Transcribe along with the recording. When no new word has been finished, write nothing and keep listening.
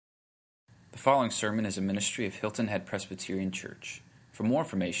The following sermon is a ministry of Hilton Head Presbyterian Church. For more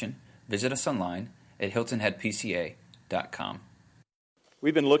information, visit us online at hiltonheadpca.com.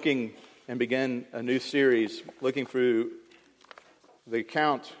 We've been looking and began a new series looking through the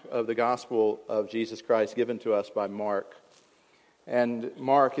account of the gospel of Jesus Christ given to us by Mark. And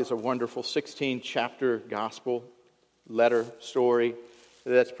Mark is a wonderful 16-chapter gospel letter story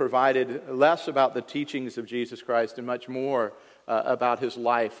that's provided less about the teachings of Jesus Christ and much more about his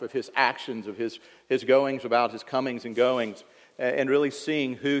life, of his actions, of his goings, about his comings and goings, and really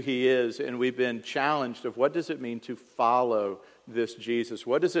seeing who he is. And we've been challenged of what does it mean to follow this Jesus?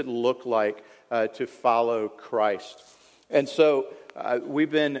 What does it look like to follow Christ? And so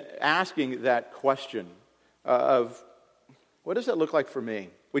we've been asking that question of what does it look like for me?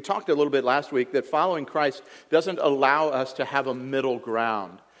 We talked a little bit last week that following Christ doesn't allow us to have a middle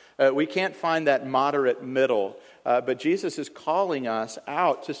ground. We can't find that moderate middle, but Jesus is calling us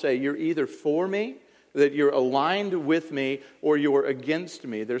out to say, you're either for me, that you're aligned with me, or you're against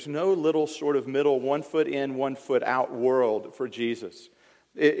me. There's no little sort of middle, 1 foot in, 1 foot out world for Jesus.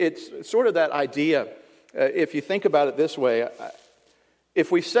 It's sort of that idea, if you think about it this way, if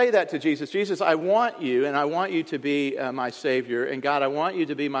we say that to Jesus, Jesus, I want you, and I want you to be my Savior, and God, I want you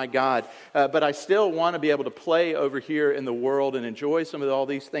to be my God, but I still want to be able to play over here in the world and enjoy some of all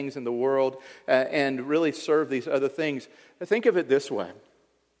these things in the world and really serve these other things. Think of it this way.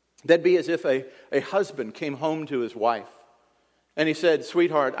 That'd be as if a husband came home to his wife, and he said,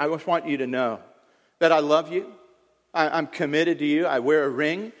 sweetheart, I just want you to know that I love you, I'm committed to you, I wear a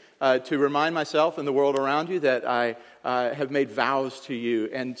ring, to remind myself and the world around you that I have made vows to you.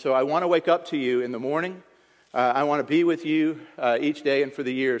 And so I want to wake up to you in the morning. I want to be with you each day and for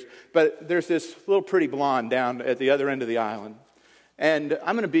the years. But there's this little pretty blonde down at the other end of the island. And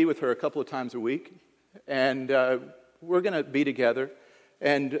I'm going to be with her a couple of times a week. And we're going to be together.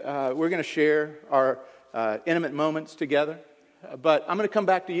 And we're going to share our intimate moments together. But I'm going to come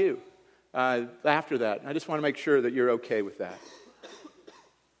back to you after that. I just want to make sure that you're okay with that.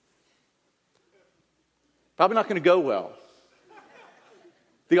 Probably not going to go well.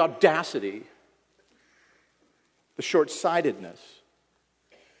 The audacity, the short-sightedness,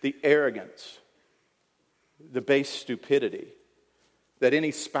 the arrogance, the base stupidity that any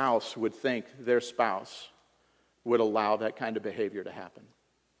spouse would think their spouse would allow that kind of behavior to happen.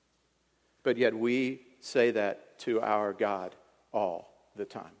 But yet we say that to our God all the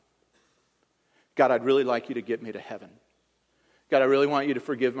time. God, I'd really like you to get me to heaven. God, I really want you to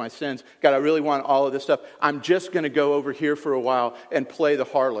forgive my sins. God, I really want all of this stuff. I'm just going to go over here for a while and play the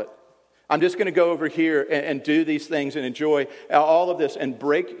harlot. I'm just going to go over here and do these things and enjoy all of this and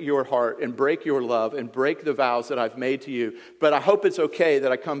break your heart and break your love and break the vows that I've made to you. But I hope it's okay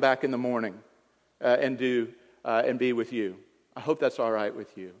that I come back in the morning and be with you. I hope that's all right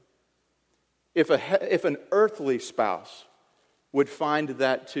with you. If an earthly spouse would find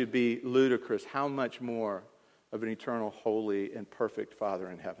that to be ludicrous, how much more of an eternal, holy, and perfect Father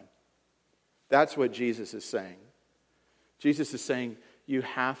in heaven? That's what Jesus is saying. Jesus is saying, you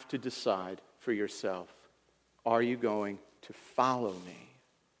have to decide for yourself, are you going to follow me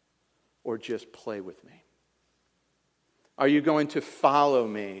or just play with me? Are you going to follow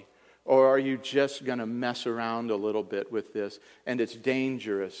me or are you just going to mess around a little bit with this? And it's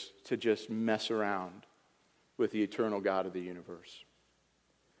dangerous to just mess around with the eternal God of the universe.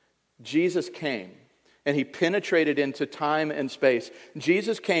 Jesus came and he penetrated into time and space.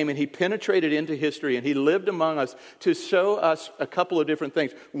 Jesus came and he penetrated into history and he lived among us to show us a couple of different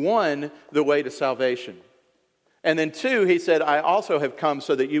things. One, the way to salvation. And then two, he said, I also have come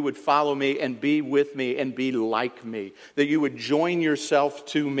so that you would follow me and be with me and be like me. That you would join yourself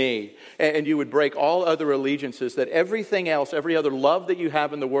to me and you would break all other allegiances. That everything else, every other love that you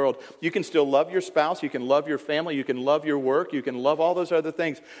have in the world, you can still love your spouse, you can love your family, you can love your work, you can love all those other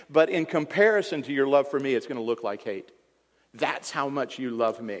things. But in comparison to your love for me, it's going to look like hate. That's how much you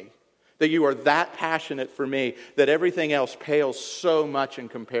love me. That you are that passionate for me that everything else pales so much in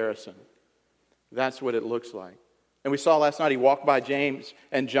comparison. That's what it looks like. And we saw last night, he walked by James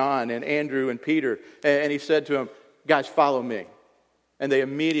and John and Andrew and Peter, and he said to them, guys, follow me. And they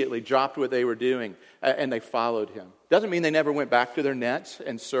immediately dropped what they were doing, and they followed him. Doesn't mean they never went back to their nets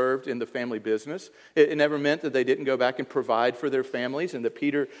and served in the family business. It never meant that they didn't go back and provide for their families, and that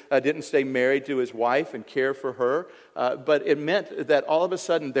Peter didn't stay married to his wife and care for her. But it meant that all of a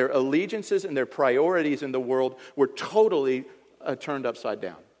sudden, their allegiances and their priorities in the world were totally turned upside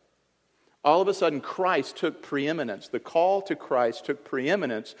down. All of a sudden, Christ took preeminence. The call to Christ took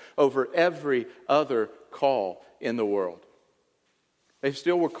preeminence over every other call in the world. They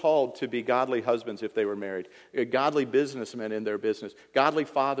still were called to be godly husbands if they were married, godly businessmen in their business, godly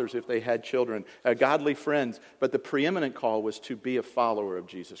fathers if they had children, godly friends. But the preeminent call was to be a follower of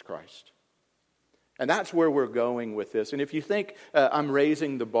Jesus Christ. And that's where we're going with this. And if you think I'm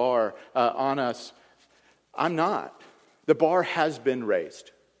raising the bar on us, I'm not. The bar has been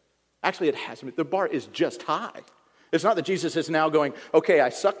raised. Actually, it hasn't. The bar is just high. It's not that Jesus is now going, okay, I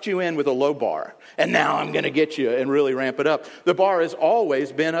sucked you in with a low bar, and now I'm going to get you and really ramp it up. The bar has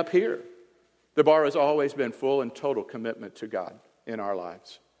always been up here. The bar has always been full and total commitment to God in our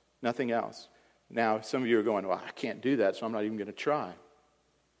lives. Nothing else. Now, some of you are going, well, I can't do that, so I'm not even going to try.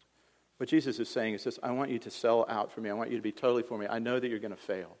 What Jesus is saying is this: I want you to sell out for me. I want you to be totally for me. I know that you're going to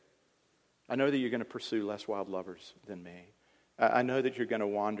fail. I know that you're going to pursue less wild lovers than me. I know that you're going to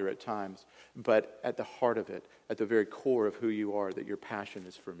wander at times, but at the heart of it, at the very core of who you are, that your passion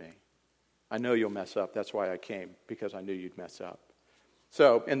is for me. I know you'll mess up. That's why I came, because I knew you'd mess up.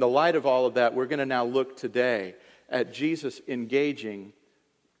 So, in the light of all of that, we're going to now look today at Jesus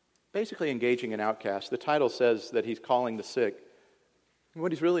basically engaging an outcast. The title says that he's calling the sick. And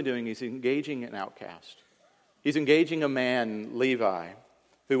what he's really doing is engaging an outcast. He's engaging a man, Levi,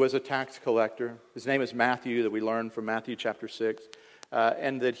 who was a tax collector. His name is Matthew, that we learn from Matthew chapter 6.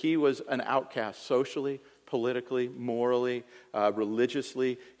 And that he was an outcast socially, politically, morally,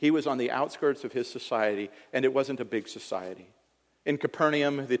 religiously. He was on the outskirts of his society, and it wasn't a big society. In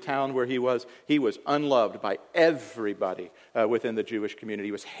Capernaum, the town where he was unloved by everybody within the Jewish community.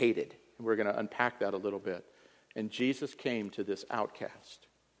 He was hated. And we're going to unpack that a little bit. And Jesus came to this outcast,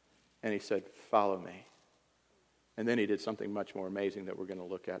 and he said, "Follow me." And then he did something much more amazing that we're going to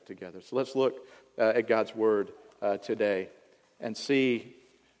look at together. So let's look at God's Word today and see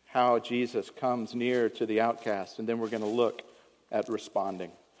how Jesus comes near to the outcast. And then we're going to look at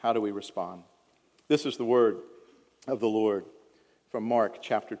responding. How do we respond? This is the word of the Lord from Mark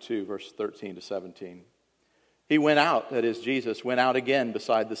chapter 2, verse 13 to 17. He went out, that is, Jesus went out again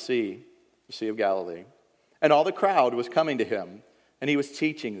beside the Sea of Galilee. And all the crowd was coming to him, and he was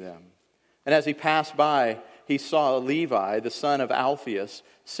teaching them. And as he passed by, he saw Levi, the son of Alphaeus,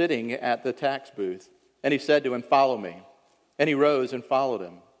 sitting at the tax booth. And he said to him, "Follow me." And he rose and followed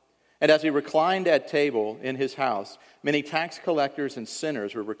him. And as he reclined at table in his house, many tax collectors and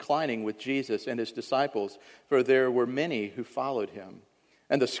sinners were reclining with Jesus and his disciples, for there were many who followed him.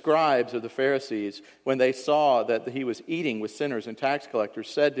 And the scribes of the Pharisees, when they saw that he was eating with sinners and tax collectors,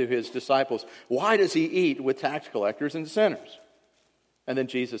 said to his disciples, "Why does he eat with tax collectors and sinners?" And then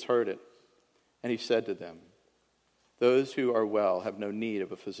Jesus heard it, and he said to them, "Those who are well have no need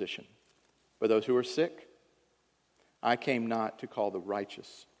of a physician, but those who are sick. I came not to call the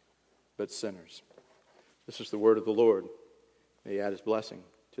righteous, but sinners." This is the word of the Lord. May he add his blessing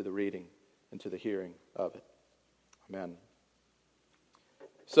to the reading and to the hearing of it. Amen.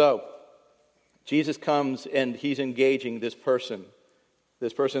 So, Jesus comes and he's engaging this person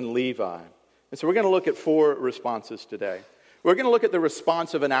Levi. And so we're going to look at 4 responses today. We're going to look at the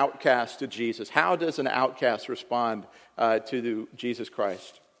response of an outcast to Jesus. How does an outcast respond to Jesus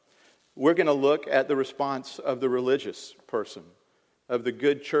Christ? We're going to look at the response of the religious person, of the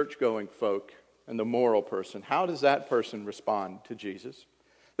good church-going folk, and the moral person. How does that person respond to Jesus?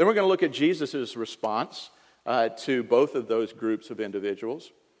 Then we're going to look at Jesus' response to both of those groups of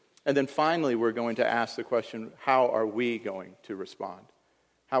individuals. And then finally, we're going to ask the question, how are we going to respond?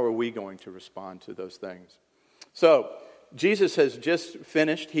 How are we going to respond to those things? So, Jesus has just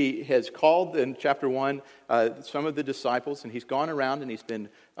finished. He has called in chapter 1 some of the disciples, and he's gone around and he's been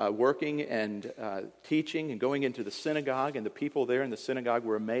working and teaching and going into the synagogue, and the people there in the synagogue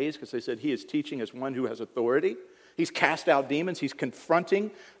were amazed because they said he is teaching as one who has authority. He's cast out demons. He's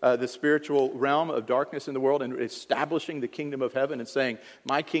confronting the spiritual realm of darkness in the world and establishing the kingdom of heaven and saying,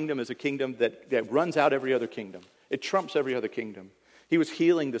 my kingdom is a kingdom that runs out every other kingdom. It trumps every other kingdom. He was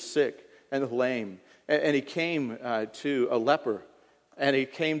healing the sick and the lame. And he came to a leper, and he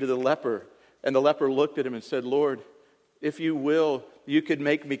came to the leper, and the leper looked at him and said, "Lord, if you will, you could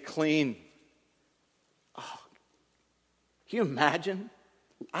make me clean." Oh, can you imagine?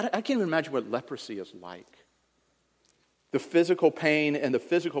 I can't even imagine what leprosy is like. The physical pain and the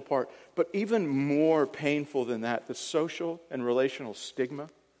physical part, but even more painful than that, the social and relational stigma,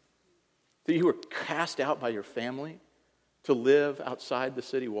 that you were cast out by your family to live outside the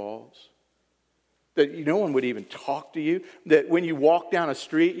city walls. That no one would even talk to you. That when you walked down a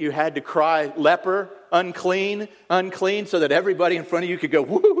street, you had to cry, "Leper, unclean, unclean," so that everybody in front of you could go,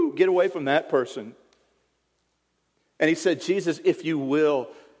 "Woo, get away from that person." And he said, "Jesus, if you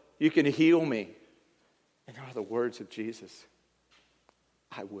will, you can heal me." And there are the words of Jesus.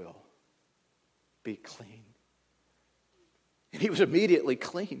 "I will be clean." And he was immediately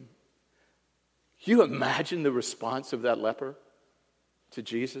clean. You imagine the response of that leper to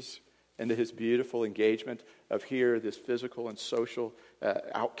Jesus and to his beautiful engagement of here, this physical and social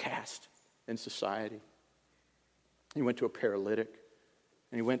outcast in society. He went to a paralytic,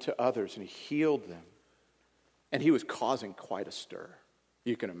 and he went to others, and he healed them. And he was causing quite a stir,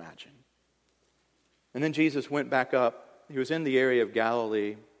 you can imagine. And then Jesus went back up. He was in the area of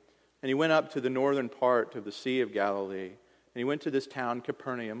Galilee, and he went up to the northern part of the Sea of Galilee. And he went to this town,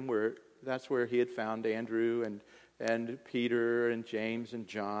 Capernaum, that's where he had found Andrew and Peter and James and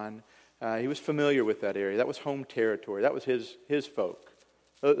John. He was familiar with that area. That was home territory. That was his folk.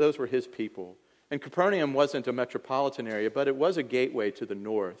 Those were his people. And Capernaum wasn't a metropolitan area, but it was a gateway to the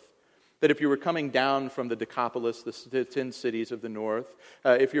north. That if you were coming down from the Decapolis, the 10 cities of the north,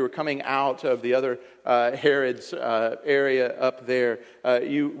 if you were coming out of the other Herod's area up there,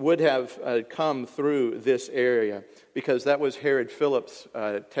 you would have come through this area, because that was Herod Philip's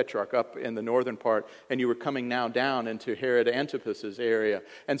tetrarch up in the northern part, and you were coming now down into Herod Antipas's area.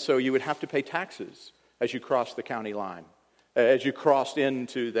 And so you would have to pay taxes as you crossed the county line, as you crossed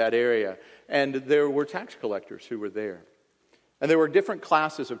into that area. And there were tax collectors who were there. And there were different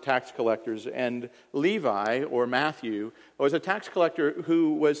classes of tax collectors, and Levi, or Matthew, was a tax collector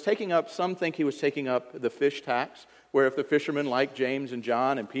who was taking up, some think he was taking up the fish tax, where if the fishermen like James and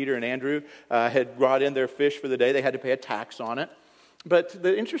John and Peter and Andrew had brought in their fish for the day, they had to pay a tax on it. But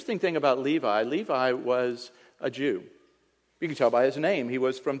the interesting thing about Levi was a Jew. You can tell by his name. He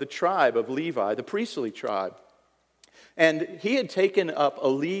was from the tribe of Levi, the priestly tribe. And he had taken up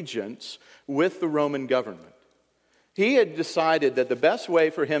allegiance with the Roman government. He had decided that the best way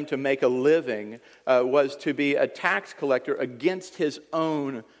for him to make a living was to be a tax collector against his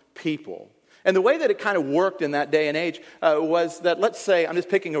own people. And the way that it kind of worked in that day and age was that, let's say, I'm just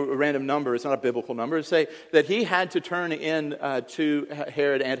picking a random number, it's not a biblical number, say that he had to turn in to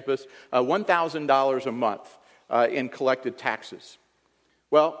Herod Antipas $1,000 a month in collected taxes.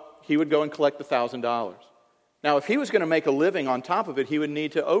 Well, he would go and collect the $1,000. Now, if he was going to make a living on top of it, he would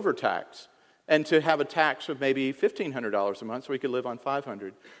need to overtax, and to have a tax of maybe $1,500 a month so he could live on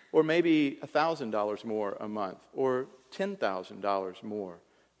 $500, or maybe $1,000 more a month, or $10,000 more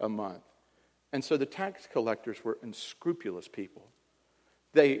a month. And so the tax collectors were unscrupulous people.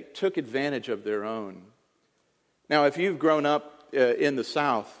 They took advantage of their own. Now, if you've grown up in the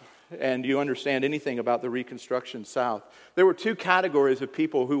South and you understand anything about the Reconstruction South, there were two categories of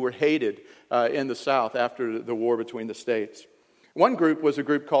people who were hated in the South after the war between the states. One group was a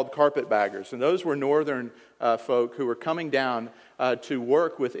group called carpetbaggers, and those were northern folk who were coming down to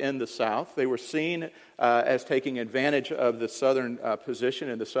work within the South. They were seen as taking advantage of the southern position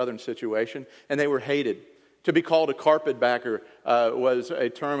and the southern situation, and they were hated. To be called a carpetbagger was a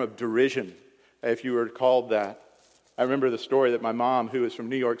term of derision, if you were called that. I remember the story that my mom, who is from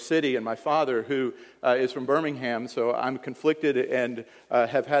New York City, and my father, who is from Birmingham, so I'm conflicted and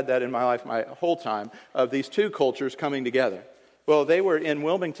have had that in my life my whole time, of these two cultures coming together. Well, they were in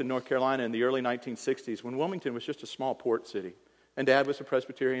Wilmington, North Carolina in the early 1960s, when Wilmington was just a small port city. And Dad was a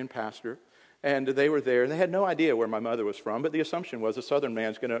Presbyterian pastor, and they were there. They had no idea where my mother was from, but the assumption was a southern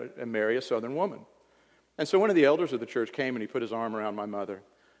man's going to marry a southern woman. And so one of the elders of the church came and he put his arm around my mother. And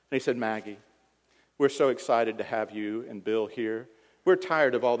he said, "Maggie, we're so excited to have you and Bill here. We're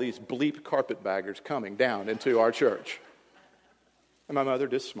tired of all these bleep carpetbaggers coming down into our church." And my mother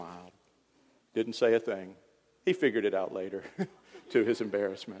just smiled, didn't say a thing. He figured it out later, to his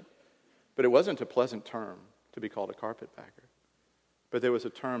embarrassment. But it wasn't a pleasant term to be called a carpetbagger. But there was a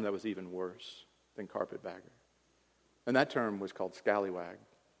term that was even worse than carpetbagger. And that term was called scallywag.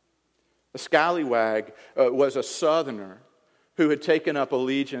 A scallywag was a southerner who had taken up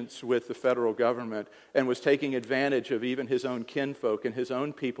allegiance with the federal government and was taking advantage of even his own kinfolk and his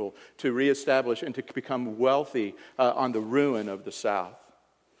own people to reestablish and to become wealthy on the ruin of the South.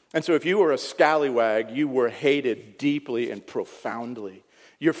 And so if you were a scallywag, you were hated deeply and profoundly.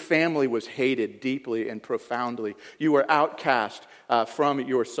 Your family was hated deeply and profoundly. You were outcast from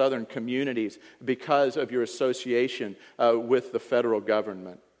your southern communities because of your association with the federal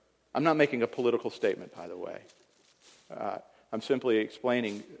government. I'm not making a political statement, by the way. I'm simply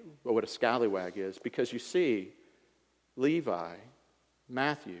explaining what a scallywag is, because you see, Levi,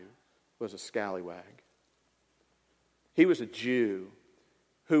 Matthew, was a scallywag. He was a Jew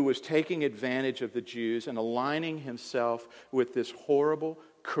who was taking advantage of the Jews and aligning himself with this horrible,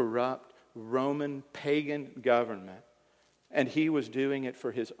 corrupt, Roman, pagan government. And he was doing it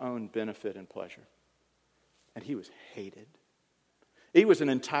for his own benefit and pleasure. And he was hated. He was an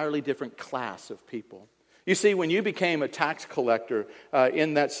entirely different class of people. You see, when you became a tax collector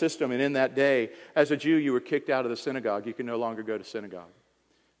in that system and in that day, as a Jew, you were kicked out of the synagogue. You could no longer go to synagogue.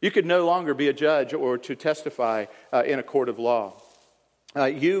 You could no longer be a judge or to testify in a court of law.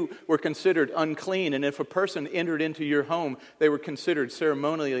 You were considered unclean, and if a person entered into your home, they were considered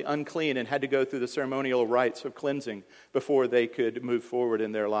ceremonially unclean and had to go through the ceremonial rites of cleansing before they could move forward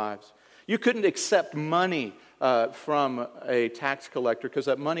in their lives. You couldn't accept money from a tax collector because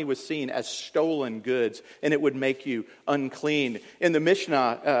that money was seen as stolen goods and it would make you unclean. In the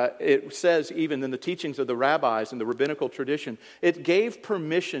Mishnah, it says, even in the teachings of the rabbis and the rabbinical tradition, it gave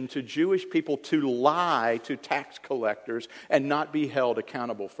permission to Jewish people to lie to tax collectors and not be held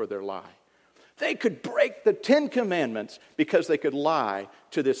accountable for their lie. They could break the 10 Commandments because they could lie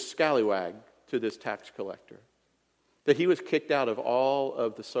to this scallywag, to this tax collector. That he was kicked out of all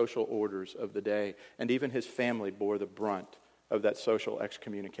of the social orders of the day, and even his family bore the brunt of that social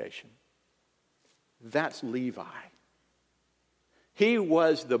excommunication. That's Levi. He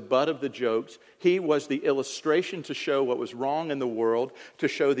was the butt of the jokes. He was the illustration to show what was wrong in the world, to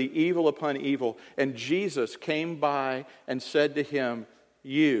show the evil upon evil. And Jesus came by and said to him,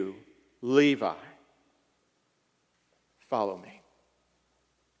 "You, Levi, follow me."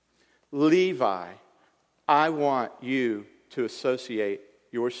 Levi, I want you to associate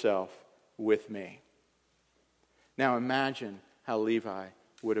yourself with me. Now imagine how Levi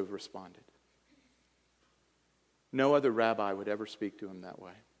would have responded. No other rabbi would ever speak to him that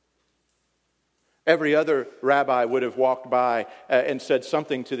way. Every other rabbi would have walked by and said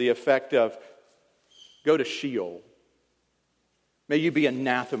something to the effect of, "Go to Sheol. May you be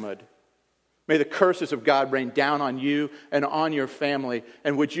anathemaed. May the curses of God rain down on you and on your family,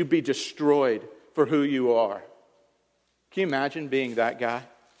 and would you be destroyed for who you are." Can you imagine being that guy?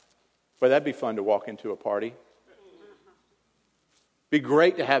 Well, that'd be fun to walk into a party. Be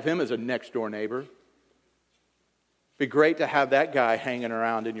great to have him as a next door neighbor. Be great to have that guy hanging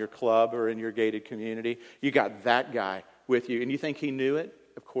around in your club or in your gated community. You got that guy with you. And you think he knew it?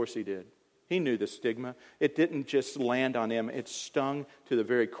 Of course he did. He knew the stigma. It didn't just land on him. It stung to the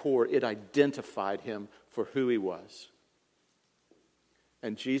very core. It identified him for who he was.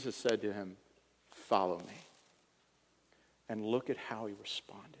 And Jesus said to him, "Follow me." And look at how he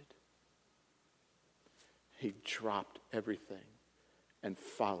responded. He dropped everything and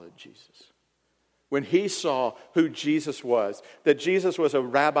followed Jesus. When he saw who Jesus was, that Jesus was a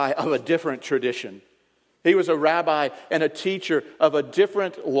rabbi of a different tradition. He was a rabbi and a teacher of a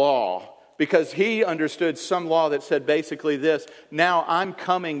different law, because he understood some law that said basically this: now I'm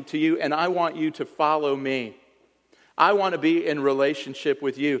coming to you and I want you to follow me. I want to be in relationship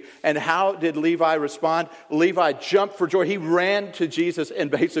with you. And how did Levi respond? Levi jumped for joy. He ran to Jesus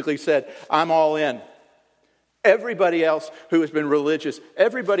and basically said, "I'm all in." Everybody else who has been religious,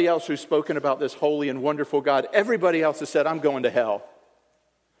 everybody else who's spoken about this holy and wonderful God, everybody else has said, "I'm going to hell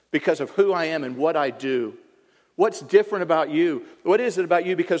because of who I am and what I do." What's different about you? What is it about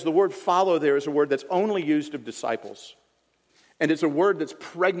you? Because the word "follow" there is a word that's only used of disciples. And it's a word that's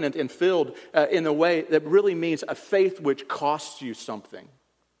pregnant and filled in a way that really means a faith which costs you something.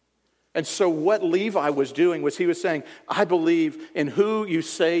 And so what Levi was doing was he was saying, "I believe in who you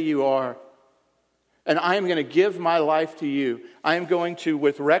say you are. And I am going to give my life to you. I am going to,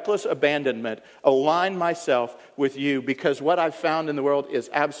 with reckless abandonment, align myself with you, because what I've found in the world is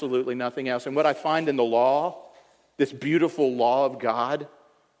absolutely nothing else. And what I find in the law, this beautiful law of God,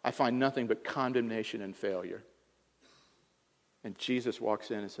 I find nothing but condemnation and failure." And Jesus walks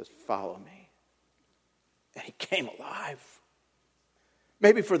in and says, "Follow me." And he came alive.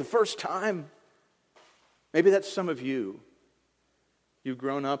 Maybe for the first time. Maybe that's some of you. You've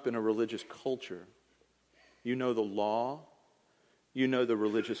grown up in a religious culture. You know the law. You know the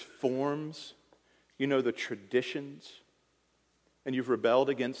religious forms. You know the traditions. And you've rebelled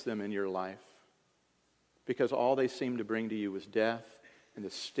against them in your life, because all they seemed to bring to you was death and the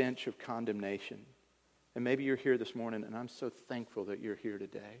stench of condemnation. And maybe you're here this morning, and I'm so thankful that you're here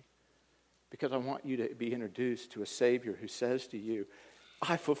today, because I want you to be introduced to a Savior who says to you,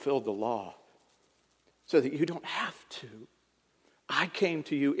 "I fulfilled the law so that you don't have to. I came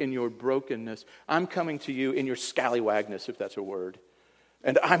to you in your brokenness. I'm coming to you in your scallywagness," if that's a word.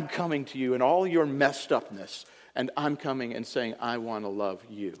 "And I'm coming to you in all your messed upness. And I'm coming and saying, I want to love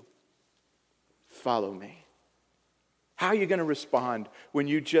you. Follow me." How are you going to respond when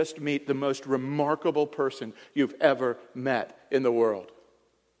you just meet the most remarkable person you've ever met in the world?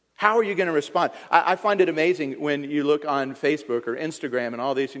 How are you going to respond? I find it amazing when you look on Facebook or Instagram and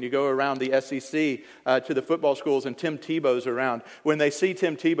all these, and you go around the SEC to the football schools, and Tim Tebow's around. When they see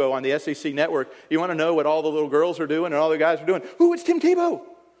Tim Tebow on the SEC network, you want to know what all the little girls are doing and all the guys are doing. Ooh, it's Tim Tebow.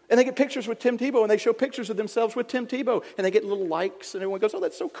 And they get pictures with Tim Tebow, and they show pictures of themselves with Tim Tebow, and they get little likes, and everyone goes, oh,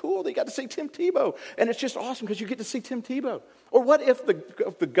 that's so cool. They got to see Tim Tebow. And it's just awesome because you get to see Tim Tebow. Or what if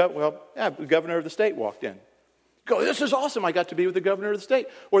the governor of the state walked in? Go, this is awesome. I got to be with the governor of the state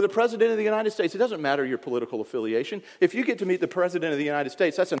or the president of the United States. It doesn't matter your political affiliation. If you get to meet the president of the United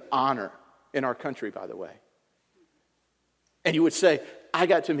States, that's an honor in our country, by the way. And you would say, I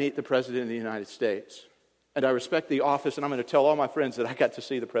got to meet the president of the United States. And I respect the office, and I'm going to tell all my friends that I got to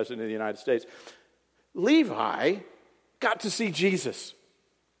see the president of the United States. Levi got to see Jesus.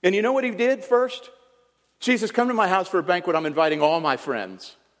 And you know what he did first? Jesus, come to my house for a banquet. I'm inviting all my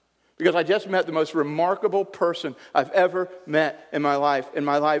friends. Because I just met the most remarkable person I've ever met in my life. And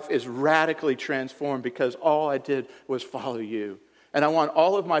my life is radically transformed because all I did was follow you. And I want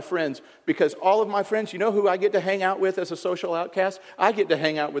all of my friends, because all of my friends, you know who I get to hang out with as a social outcast? I get to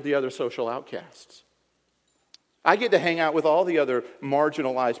hang out with the other social outcasts. I get to hang out with all the other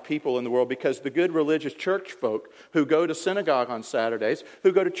marginalized people in the world because the good religious church folk who go to synagogue on Saturdays,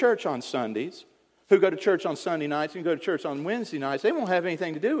 who go to church on Sundays, who go to church on Sunday nights and go to church on Wednesday nights, they won't have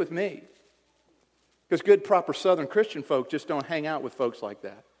anything to do with me. Because good, proper Southern Christian folk just don't hang out with folks like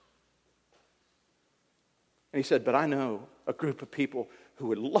that. And he said, but I know a group of people who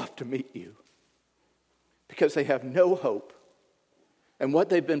would love to meet you because they have no hope. And what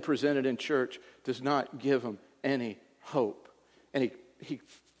they've been presented in church does not give them any hope. And he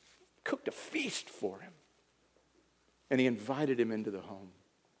cooked a feast for him. And he invited him into the home.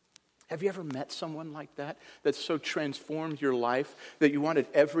 Have you ever met someone like that so transformed your life that you wanted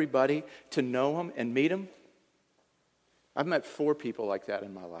everybody to know him and meet him? I've met 4 people like that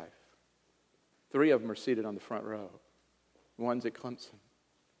in my life. 3 of them are seated on the front row. One's at Clemson.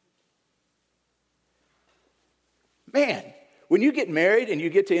 Man, when you get married and you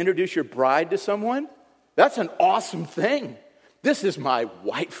get to introduce your bride to someone, that's an awesome thing. This is my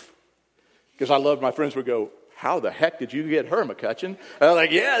wife. Because I love my friends would go, how the heck did you get her, McCutcheon? And I'm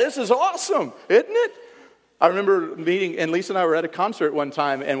like, yeah, this is awesome, isn't it? I remember meeting, and Lisa and I were at a concert one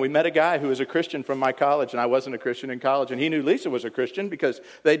time, and we met a guy who was a Christian from my college, and I wasn't a Christian in college, and he knew Lisa was a Christian because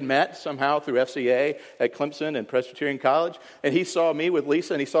they'd met somehow through FCA at Clemson and Presbyterian College, and he saw me with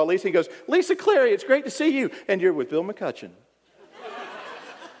Lisa, and he saw Lisa, and he goes, Lisa Clary, it's great to see you, and you're with Bill McCutcheon.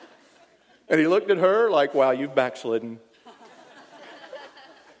 And he looked at her like, wow, you've backslidden.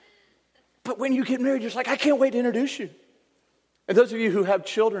 But when you get married, you're just like, I can't wait to introduce you. And those of you who have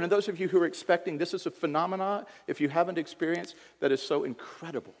children, and those of you who are expecting, this is a phenomenon, if you haven't experienced, that is so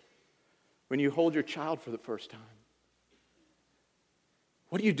incredible. When you hold your child for the first time.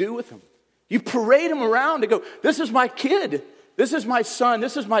 What do you do with them? You parade them around and go, this is my kid. This is my son.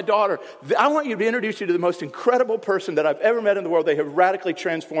 This is my daughter. I want you to introduce you to the most incredible person that I've ever met in the world. They have radically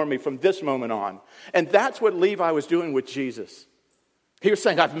transformed me from this moment on. And that's what Levi was doing with Jesus. He was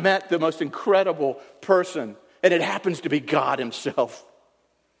saying, I've met the most incredible person, and it happens to be God himself,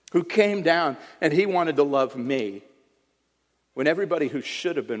 who came down and he wanted to love me when everybody who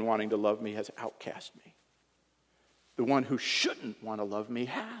should have been wanting to love me has outcast me. The one who shouldn't want to love me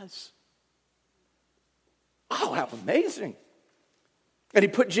has. Oh, how amazing. And he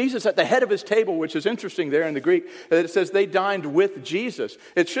put Jesus at the head of his table, which is interesting there in the Greek, that it says they dined with Jesus.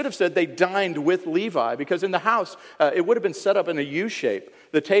 It should have said they dined with Levi, because in the house, it would have been set up in a U shape.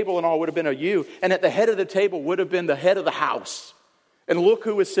 The table and all would have been a U, and at the head of the table would have been the head of the house. And look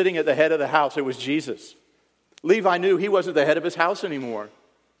who was sitting at the head of the house. It was Jesus. Levi knew he wasn't the head of his house anymore.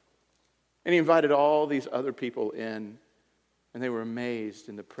 And he invited all these other people in, and they were amazed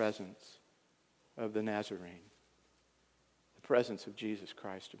in the presence of the Nazarene. Presence of Jesus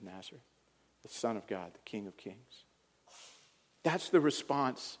Christ of Nazareth, the Son of God, the King of Kings. That's the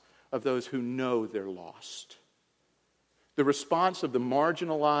response of those who know they're lost. The response of the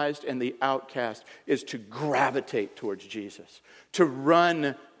marginalized and the outcast is to gravitate towards Jesus, to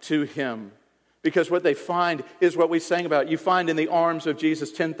run to him. Because what they find is what we sang about. You find in the arms of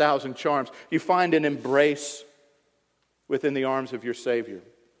Jesus 10,000 charms. You find an embrace within the arms of your Savior.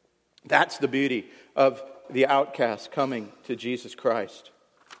 That's the beauty of the outcast coming to Jesus Christ.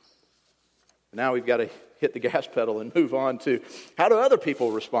 Now we've got to hit the gas pedal and move on to, how do other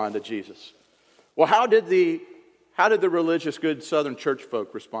people respond to Jesus? Well, how did the religious good Southern church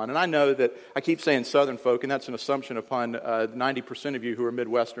folk respond? And I know that I keep saying Southern folk, and that's an assumption upon 90% of you who are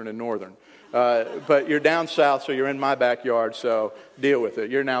Midwestern and Northern. But you're down south, so you're in my backyard, so deal with it.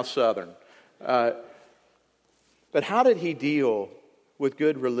 You're now Southern. But how did he deal with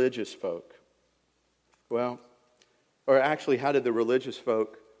good religious folk? Well, or actually, how did the religious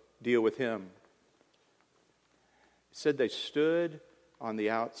folk deal with him? It said they stood on the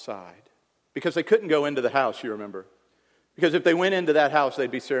outside. Because they couldn't go into the house, you remember. Because if they went into that house, they'd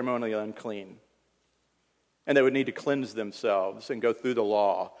be ceremonially unclean. And they would need to cleanse themselves and go through the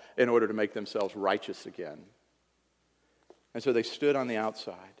law in order to make themselves righteous again. And so they stood on the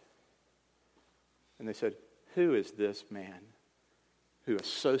outside. And they said, who is this man who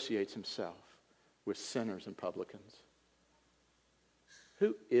associates himself with sinners and publicans?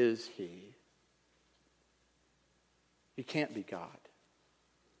 Who is he? He can't be God.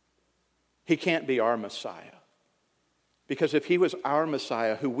 He can't be our Messiah. Because if he was our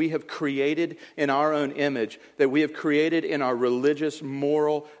Messiah, who we have created in our own image, that we have created in our religious,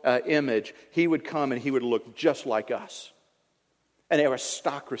 moral image, he would come and he would look just like us. An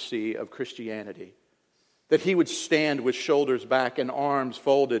aristocracy of Christianity. That he would stand with shoulders back and arms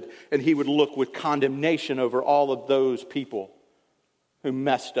folded, and he would look with condemnation over all of those people who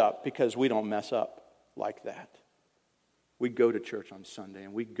messed up, because we don't mess up like that. We go to church on Sunday,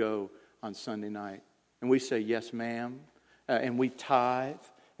 and we go on Sunday night, and we say, yes, ma'am, and we tithe,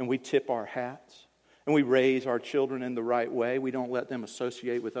 and we tip our hats, and we raise our children in the right way. We don't let them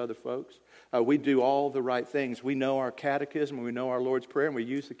associate with other folks. We do all the right things. We know our catechism, we know our Lord's Prayer, and we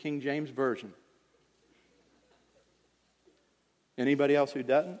use the King James Version. Anybody else who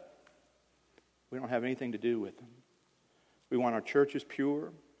doesn't, we don't have anything to do with them. We want our churches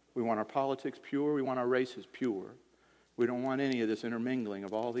pure. We want our politics pure. We want our races pure. We don't want any of this intermingling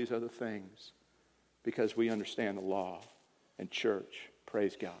of all these other things, because we understand the law and church.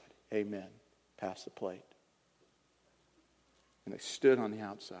 Praise God. Amen. Pass the plate. And they stood on the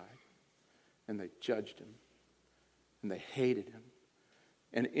outside, and they judged him, and they hated him.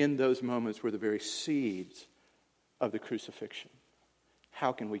 And in those moments were the very seeds of the crucifixion.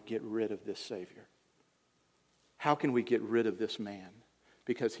 How can we get rid of this Savior? How can we get rid of this man?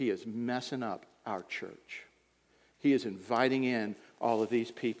 Because he is messing up our church. He is inviting in all of these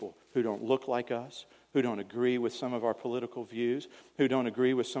people who don't look like us, who don't agree with some of our political views, who don't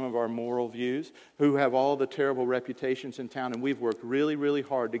agree with some of our moral views, who have all the terrible reputations in town. And we've worked really, really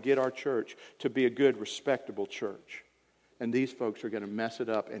hard to get our church to be a good, respectable church. And these folks are going to mess it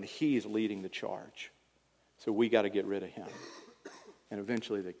up, and he's leading the charge. So we got to get rid of him. And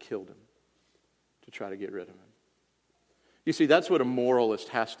eventually they killed him to try to get rid of him. You see, that's what a moralist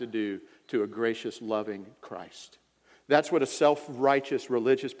has to do to a gracious, loving Christ. That's what a self-righteous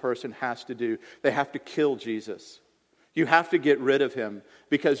religious person has to do. They have to kill Jesus. You have to get rid of him,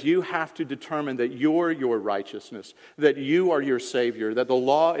 because you have to determine that you're your righteousness, that you are your Savior, that the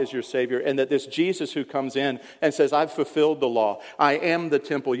law is your Savior, and that this Jesus who comes in and says, I've fulfilled the law. I am the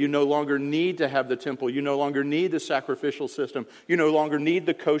temple. You no longer need to have the temple. You no longer need the sacrificial system. You no longer need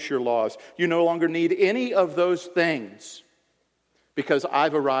the kosher laws. You no longer need any of those things, because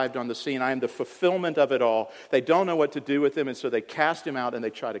I've arrived on the scene. I am the fulfillment of it all. They don't know what to do with him, and so they cast him out and they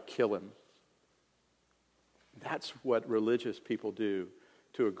try to kill him. That's what religious people do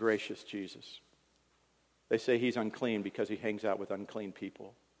to a gracious Jesus. They say he's unclean because he hangs out with unclean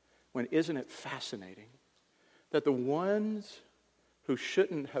people. When isn't it fascinating that the ones who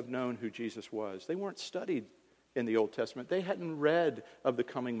shouldn't have known who Jesus was, they weren't studied in the Old Testament. They hadn't read of the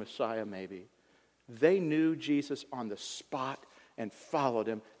coming Messiah maybe. They knew Jesus on the spot and followed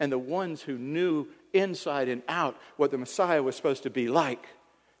him. And the ones who knew inside and out what the Messiah was supposed to be like,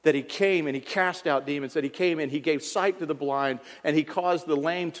 that he came and he cast out demons, that he came and he gave sight to the blind, and he caused the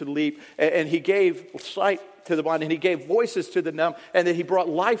lame to leap, and he gave sight to the blind, and he gave voices to the numb, and that he brought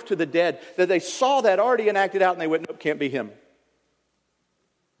life to the dead, that they saw that already enacted out, and they went, nope, can't be him.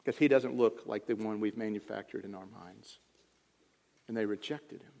 Because he doesn't look like the one we've manufactured in our minds. And they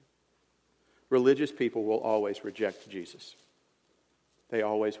rejected him. Religious people will always reject Jesus. They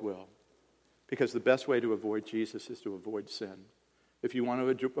always will. Because the best way to avoid Jesus is to avoid sin. If you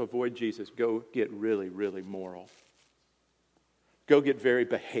want to avoid Jesus, go get really, really moral. Go get very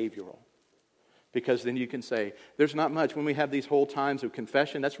behavioral. Because then you can say, there's not much. When we have these whole times of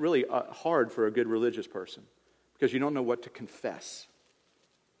confession, that's really hard for a good religious person. Because you don't know what to confess.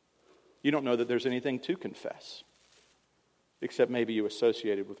 You don't know that there's anything to confess. Except maybe you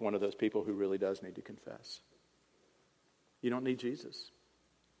associated with one of those people who really does need to confess. You don't need Jesus.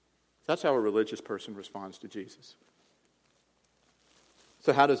 That's how a religious person responds to Jesus.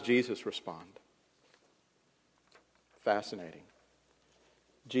 So how does Jesus respond? Fascinating.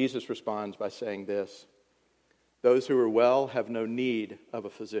 Jesus responds by saying this: those who are well have no need of a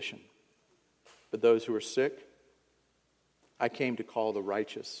physician, but those who are sick, I came to call the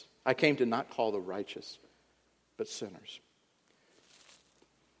righteous. I came to not call the righteous, but sinners.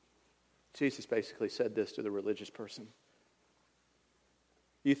 Jesus basically said this to the religious person: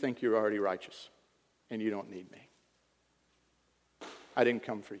 you think you're already righteous, and you don't need me. I didn't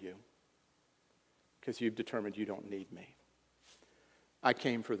come for you because you've determined you don't need me. I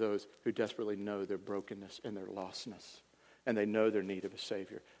came for those who desperately know their brokenness and their lostness, and they know their need of a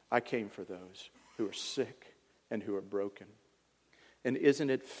Savior. I came for those who are sick and who are broken. And isn't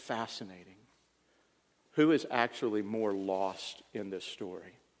it fascinating? Who is actually more lost in this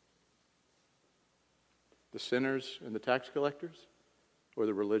story? The sinners and the tax collectors, or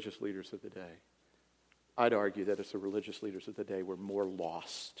the religious leaders of the day? I'd argue that it's the religious leaders of the day were more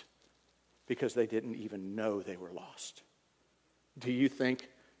lost because they didn't even know they were lost. Do you think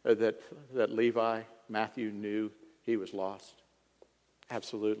that Levi, Matthew, knew he was lost?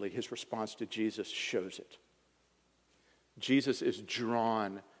 Absolutely. His response to Jesus shows it. Jesus is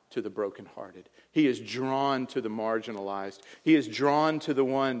drawn to the brokenhearted. He is drawn to the marginalized. He is drawn to the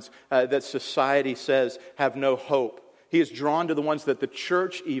ones that society says have no hope. He is drawn to the ones that the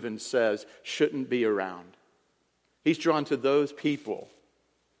church even says shouldn't be around. He's drawn to those people.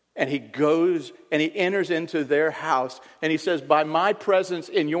 And he goes and he enters into their house and he says, by my presence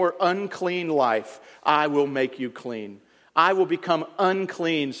in your unclean life, I will make you clean. I will become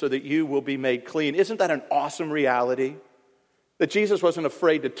unclean so that you will be made clean. Isn't that an awesome reality? That Jesus wasn't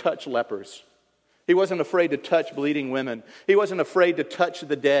afraid to touch lepers. He wasn't afraid to touch bleeding women. He wasn't afraid to touch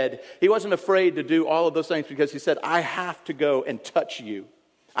the dead. He wasn't afraid to do all of those things because he said, I have to go and touch you.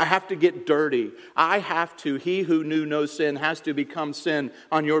 I have to get dirty. He who knew no sin has to become sin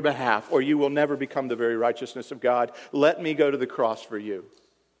on your behalf, or you will never become the very righteousness of God. Let me go to the cross for you.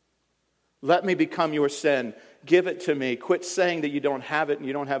 Let me become your sin. Give it to me. Quit saying that you don't have it and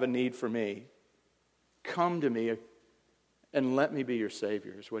you don't have a need for me. Come to me and let me be your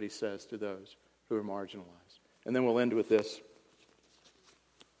Savior, is what he says to those who are marginalized. And then we'll end with this.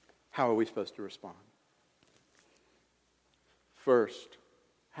 How are we supposed to respond? First,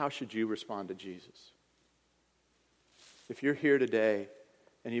 how should you respond to Jesus? If you're here today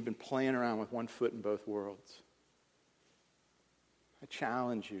and you've been playing around with one foot in both worlds, I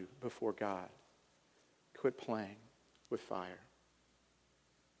challenge you before God, quit playing with fire.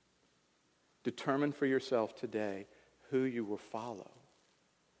 Determine for yourself today who you will follow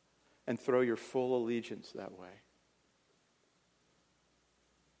and throw your full allegiance that way.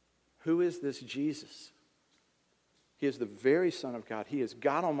 Who is this Jesus? He is the very Son of God. He is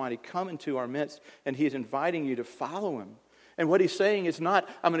God Almighty come into our midst, and he is inviting you to follow him. And what he's saying is not,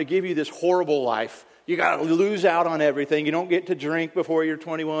 I'm going to give you this horrible life. You got to lose out on everything. You don't get to drink before you're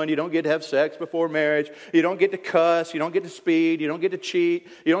 21. You don't get to have sex before marriage. You don't get to cuss. You don't get to speed. You don't get to cheat.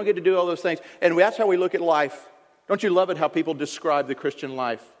 You don't get to do all those things. And that's how we look at life. Don't you love it how people describe the Christian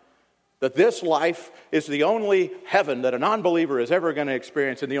life? That this life is the only heaven that a non-believer is ever going to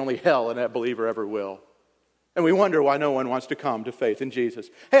experience and the only hell that believer ever will. And we wonder why no one wants to come to faith in Jesus.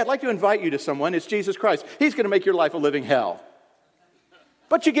 Hey, I'd like to invite you to someone. It's Jesus Christ. He's going to make your life a living hell.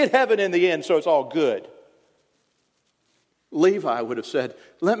 But you get heaven in the end, so it's all good. Levi would have said,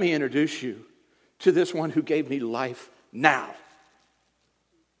 let me introduce you to this one who gave me life now.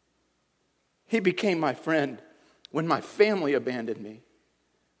 He became my friend when my family abandoned me.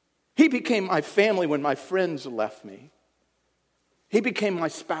 He became my family when my friends left me. He became my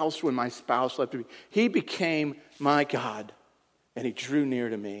spouse when my spouse left me. He became my God, and he drew near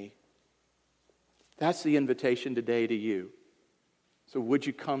to me. That's the invitation today to you. So would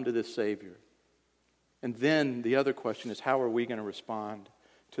you come to this Savior? And then the other question is, how are we going to respond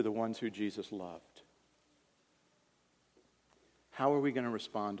to the ones who Jesus loved? How are we going to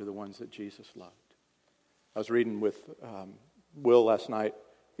respond to the ones that Jesus loved? I was reading with Will last night.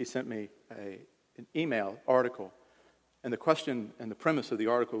 He sent me an email article. And the question and the premise of the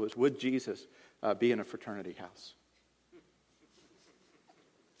article is, would Jesus be in a fraternity house?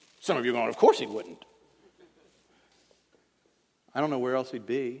 Some of you are going, of course he wouldn't. I don't know where else he'd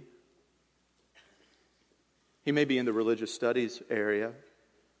be. He may be in the religious studies area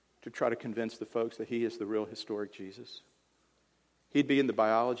to try to convince the folks that he is the real historic Jesus. He'd be in the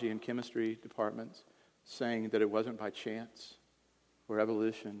biology and chemistry departments saying that it wasn't by chance or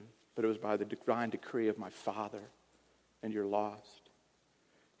evolution, but it was by the divine decree of my Father, and you're lost.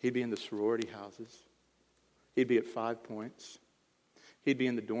 He'd be in the sorority houses. He'd be at 5 Points. He'd be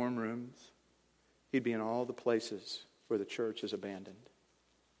in the dorm rooms. He'd be in all the places where the church is abandoned.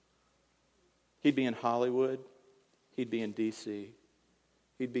 He'd be in Hollywood. He'd be in D.C.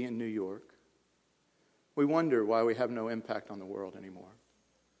 He'd be in New York. We wonder why we have no impact on the world anymore.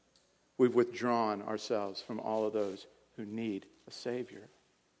 We've withdrawn ourselves from all of those who need a Savior.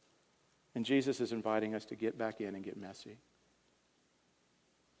 And Jesus is inviting us to get back in and get messy.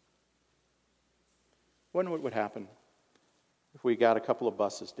 Wonder what would happen if we got a couple of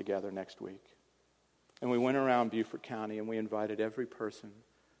buses together next week and we went around Beaufort County and we invited every person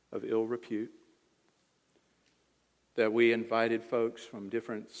of ill repute, that we invited folks from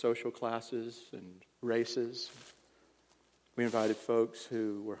different social classes and races. We invited folks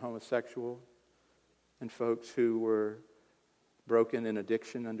who were homosexual and folks who were broken in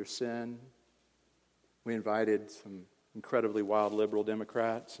addiction under sin. We invited some incredibly wild liberal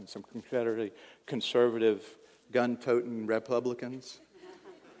Democrats and some incredibly conservative gun-toting Republicans.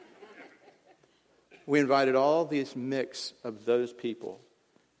 We invited all these mix of those people,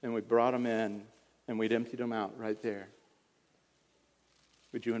 and we brought them in, and we'd emptied them out right there.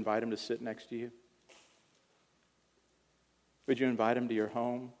 Would you invite them to sit next to you? Would you invite them to your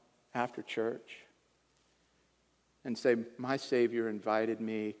home after church and say, my Savior invited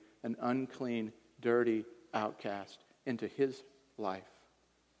me, an unclean, dirty outcast, into his life.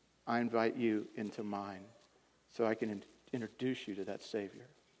 I invite you into mine so I can introduce you to that Savior.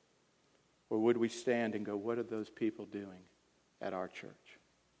 Or would we stand and go, what are those people doing at our church?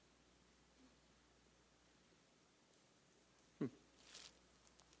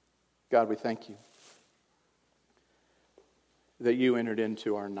 God, we thank you that you entered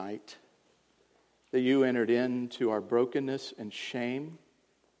into our night, that you entered into our brokenness and shame,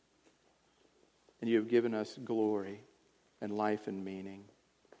 and you have given us glory and life and meaning.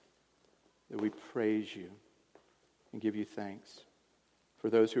 That we praise you and give you thanks. For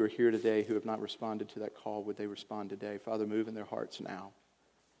those who are here today who have not responded to that call, would they respond today? Father, move in their hearts now.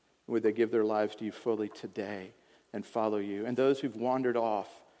 Would they give their lives to you fully today and follow you? And those who've wandered off,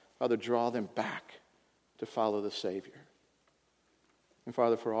 Father, draw them back to follow the Savior. And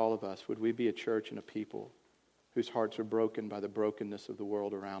Father, for all of us, would we be a church and a people whose hearts are broken by the brokenness of the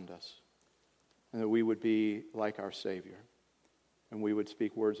world around us? And that we would be like our Savior. And we would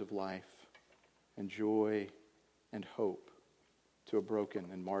speak words of life and joy and hope to a broken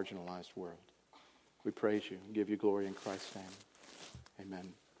and marginalized world. We praise you and give you glory in Christ's name.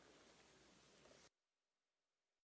 Amen.